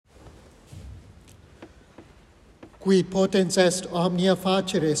Qui potens est omnia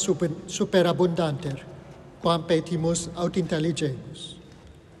facere superabundanter, quam petimus aut intelligemus.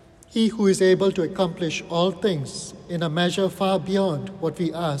 He who is able to accomplish all things in a measure far beyond what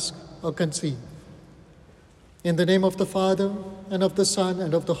we ask or conceive. In the name of the Father, and of the Son,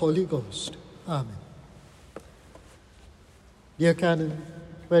 and of the Holy Ghost. Amen. Dear Canon,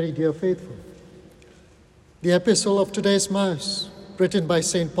 very dear faithful, the epistle of today's Mass, written by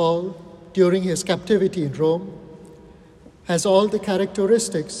St. Paul during his captivity in Rome, has all the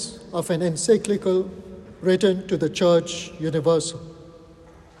characteristics of an encyclical written to the Church Universal.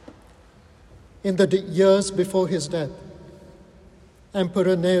 In the years before his death,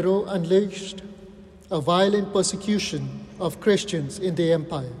 Emperor Nero unleashed a violent persecution of Christians in the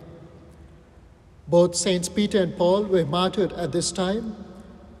empire. Both Saints Peter and Paul were martyred at this time,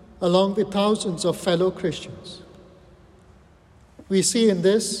 along with thousands of fellow Christians. We see in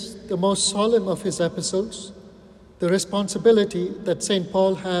this, the most solemn of his epistles, the responsibility that St.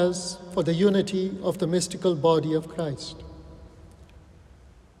 Paul has for the unity of the mystical body of Christ.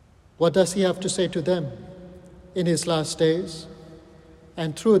 What does he have to say to them in his last days,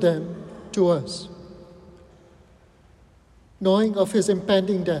 and through them to us? Knowing of his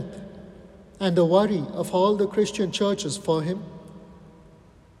impending death and the worry of all the Christian churches for him,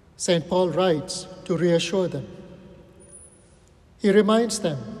 St. Paul writes to reassure them. He reminds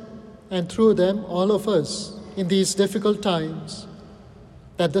them, and through them all of us in these difficult times,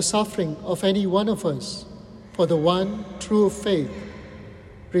 that the suffering of any one of us for the one true faith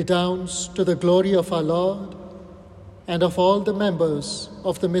redounds to the glory of our Lord and of all the members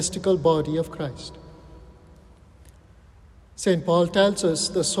of the mystical body of Christ. St. Paul tells us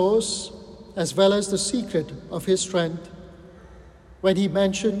the source as well as the secret of his strength when he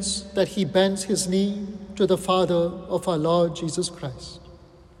mentions that he bends his knee to the Father of our Lord Jesus Christ.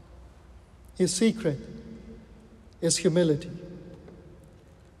 His secret is humility.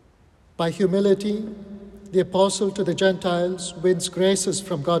 By humility, the apostle to the Gentiles wins graces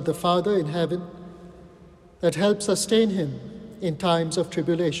from God the Father in heaven that help sustain him in times of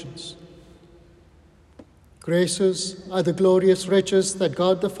tribulations. Graces are the glorious riches that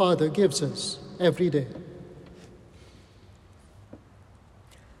God the Father gives us every day.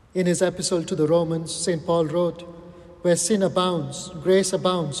 In his epistle to the Romans, St. Paul wrote, "Where sin abounds, grace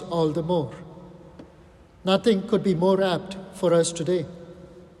abounds all the more." Nothing could be more apt for us today.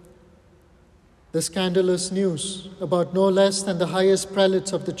 The scandalous news about no less than the highest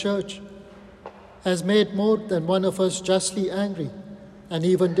prelates of the Church has made more than one of us justly angry and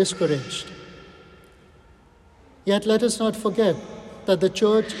even discouraged. Yet let us not forget that the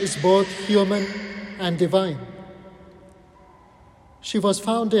Church is both human and divine. She was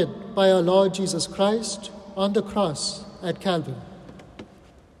founded by our Lord Jesus Christ on the cross at Calvary.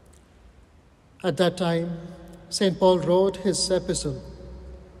 At that time, St. Paul wrote his epistle.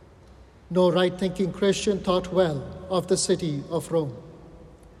 No right-thinking Christian thought well of the city of Rome.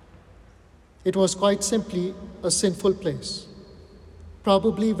 It was quite simply a sinful place,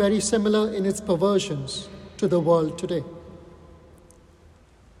 probably very similar in its perversions to the world today.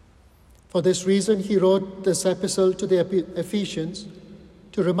 For this reason, he wrote this epistle to the Ephesians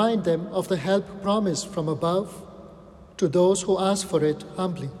to remind them of the help promised from above to those who ask for it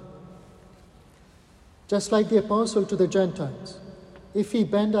humbly. Just like the apostle to the Gentiles, if we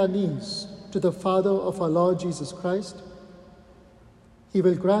bend our knees to the Father of our Lord Jesus Christ, he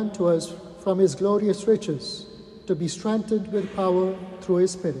will grant to us from his glorious riches to be strengthened with power through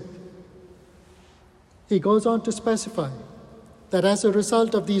his Spirit. He goes on to specify that as a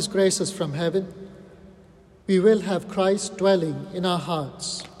result of these graces from heaven, we will have Christ dwelling in our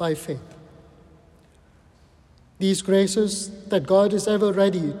hearts by faith. These graces that God is ever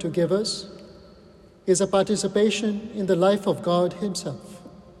ready to give us is a participation in the life of God himself.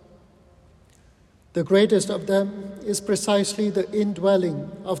 The greatest of them is precisely the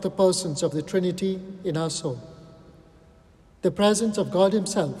indwelling of the persons of the Trinity in our soul, the presence of God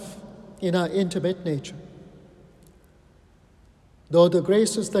himself in our intimate nature. Though the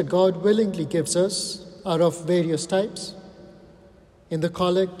graces that God willingly gives us are of various types, in the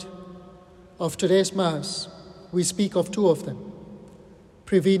collect of today's Mass, we speak of two of them,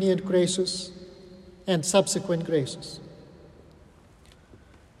 prevenient graces and subsequent graces.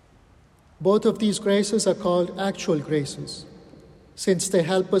 Both of these graces are called actual graces, since they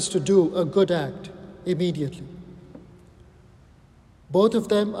help us to do a good act immediately. Both of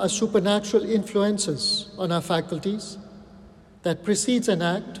them are supernatural influences on our faculties that precedes an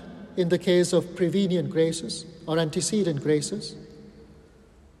act in the case of prevenient graces or antecedent graces,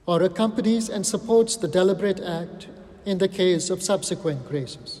 or accompanies and supports the deliberate act in the case of subsequent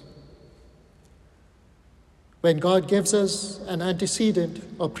graces. When God gives us an antecedent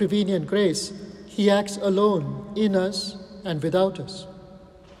or prevenient grace, He acts alone in us and without us.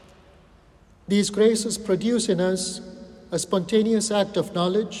 These graces produce in us a spontaneous act of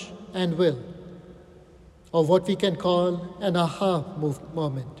knowledge and will, or what we can call an aha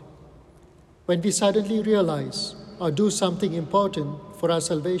moment, when we suddenly realize or do something important for our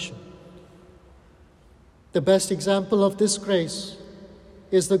salvation. The best example of this grace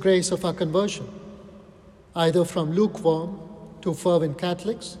is the grace of our conversion, either from lukewarm to fervent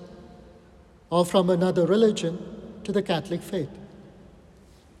Catholics, or from another religion to the Catholic faith.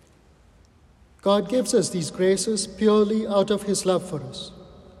 God gives us these graces purely out of His love for us.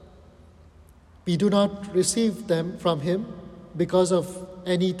 We do not receive them from Him because of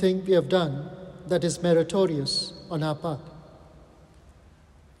anything we have done that is meritorious on our part.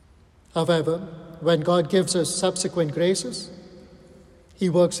 However, when God gives us subsequent graces, He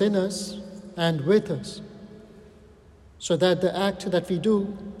works in us and with us, so that the act that we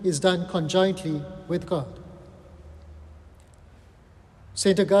do is done conjointly with God.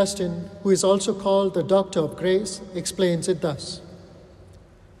 St. Augustine, who is also called the Doctor of Grace, explains it thus: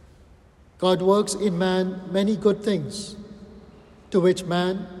 God works in man many good things to which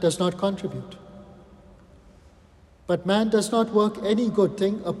man does not contribute. But man does not work any good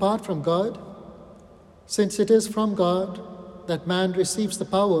thing apart from God, since it is from God that man receives the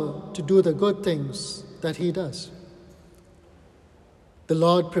power to do the good things that he does. The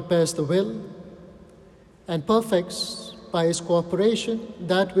Lord prepares the will and perfects by His cooperation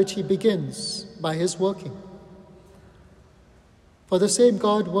that which He begins by His working. For the same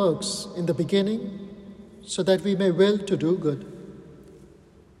God works in the beginning so that we may will to do good.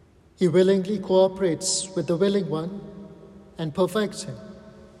 He willingly cooperates with the willing one and perfects him,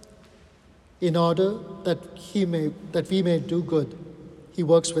 in order that we may do good. He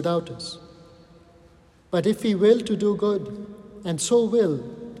works without us. But if we will to do good, and so will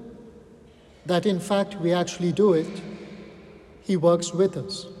that in fact we actually do it, He works with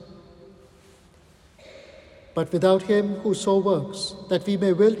us. But without Him who so works that we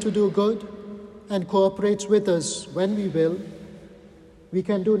may will to do good and cooperates with us when we will, we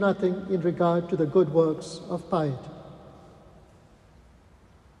can do nothing in regard to the good works of piety.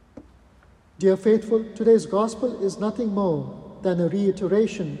 Dear faithful, today's gospel is nothing more than a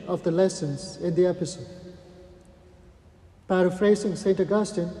reiteration of the lessons in the epistle. Paraphrasing St.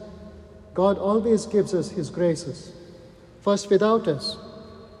 Augustine, God always gives us His graces, first without us,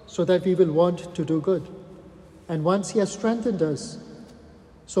 so that we will want to do good. And once He has strengthened us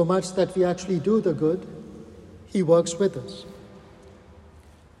so much that we actually do the good, He works with us.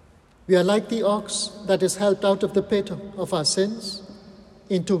 We are like the ox that is helped out of the pit of our sins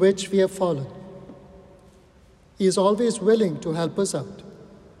into which we have fallen. He is always willing to help us out.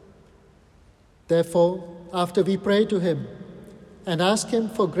 Therefore, after we pray to Him and ask Him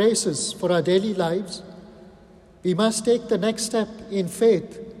for graces for our daily lives, we must take the next step in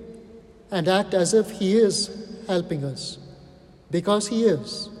faith and act as if He is helping us, because He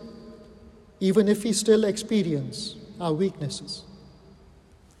is, even if we still experience our weaknesses.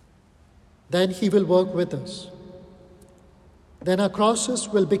 Then He will work with us. Then our crosses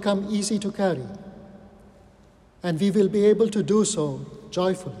will become easy to carry, and we will be able to do so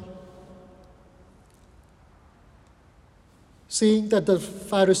joyfully. Seeing that the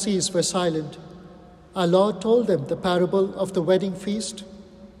Pharisees were silent, our Lord told them the parable of the wedding feast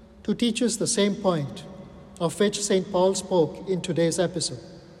to teach us the same point of which St. Paul spoke in today's epistle.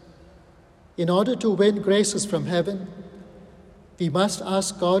 In order to win graces from heaven, we must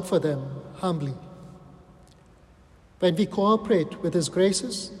ask God for them humbly. When we cooperate with His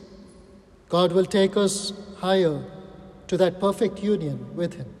graces, God will take us higher to that perfect union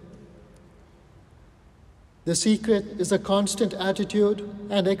with Him. The secret is a constant attitude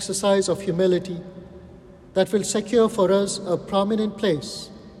and exercise of humility that will secure for us a prominent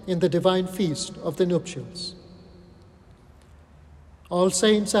place in the divine feast of the nuptials. All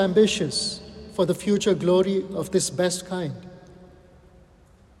saints are ambitious for the future glory of this best kind,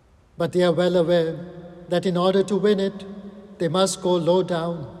 but they are well aware that in order to win it, they must go low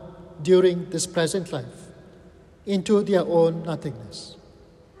down during this present life into their own nothingness.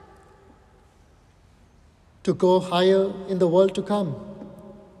 To go higher in the world to come,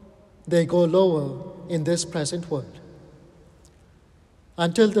 they go lower in this present world.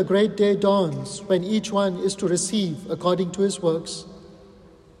 Until the great day dawns when each one is to receive according to his works,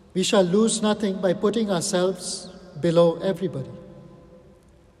 we shall lose nothing by putting ourselves below everybody.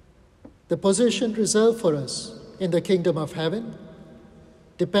 The position reserved for us in the kingdom of heaven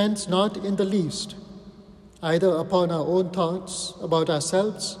depends not in the least either upon our own thoughts about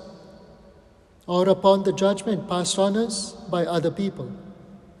ourselves or upon the judgment passed on us by other people.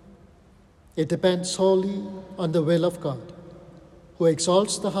 It depends solely on the will of God, who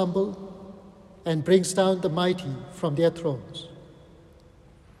exalts the humble and brings down the mighty from their thrones.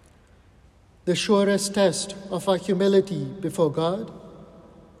 The surest test of our humility before God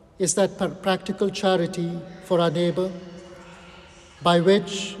is that practical charity for our neighbor, by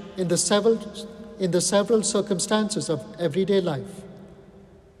which, in the several circumstances of everyday life,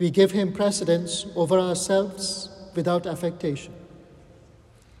 we give him precedence over ourselves without affectation.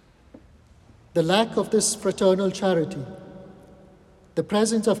 The lack of this fraternal charity, the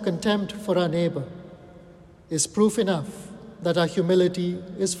presence of contempt for our neighbor, is proof enough that our humility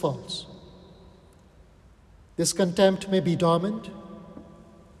is false. This contempt may be dormant,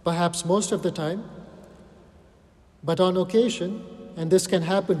 perhaps most of the time, but on occasion, and this can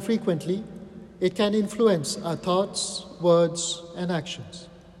happen frequently, it can influence our thoughts, words, and actions.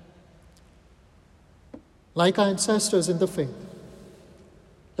 Like our ancestors in the faith,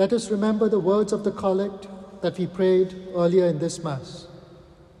 let us remember the words of the collect that we prayed earlier in this Mass.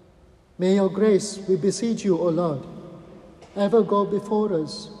 May your grace, we beseech you, O Lord, ever go before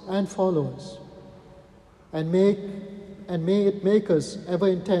us and follow us, and may it make us ever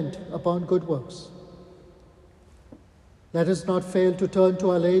intent upon good works. Let us not fail to turn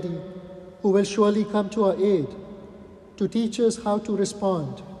to Our Lady, who will surely come to our aid, to teach us how to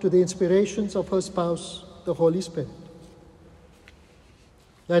respond to the inspirations of her spouse, the Holy Spirit.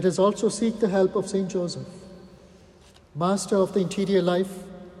 Let us also seek the help of Saint Joseph, Master of the interior life,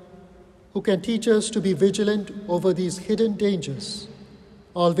 who can teach us to be vigilant over these hidden dangers,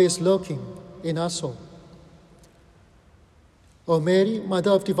 always lurking in our soul. O Mary,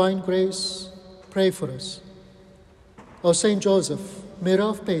 Mother of Divine Grace, pray for us. O Saint Joseph, Mirror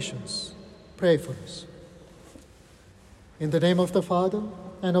of Patience, pray for us. In the name of the Father,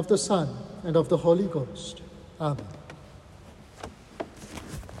 and of the Son, and of the Holy Ghost. Amen.